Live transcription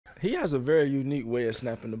He has a very unique way of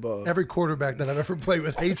snapping the ball. Every quarterback that I've ever played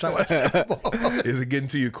with hates how I snap the ball. Is it getting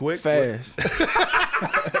to you quick? Fast.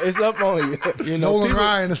 It's up on you. You know, Nolan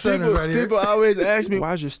Ryan, the center right here. People always ask me,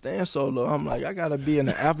 why's your stand so low? I'm like, I got to be in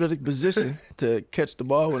an athletic position to catch the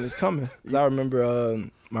ball when it's coming. I remember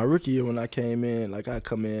my rookie year when I came in, like I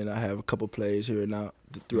come in, I have a couple plays here and out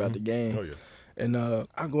throughout the game. Oh, yeah. And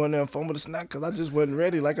I go in there and fumble the snap because I just wasn't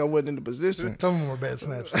ready, like I wasn't in the position. Some of them were bad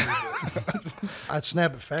snaps. I'd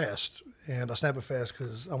snap it fast, and I snap it fast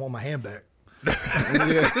because I want my hand back.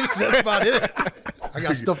 That's about it. I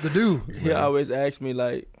got stuff to do. He always asks me,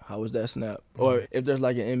 like, how was that snap? Or if there's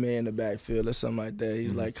like an inmate in the backfield or something like that,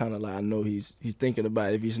 he's like kind of like, I know he's thinking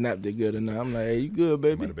about if he snapped it good or not. I'm like, hey, you good,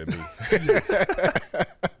 baby? Might have been me.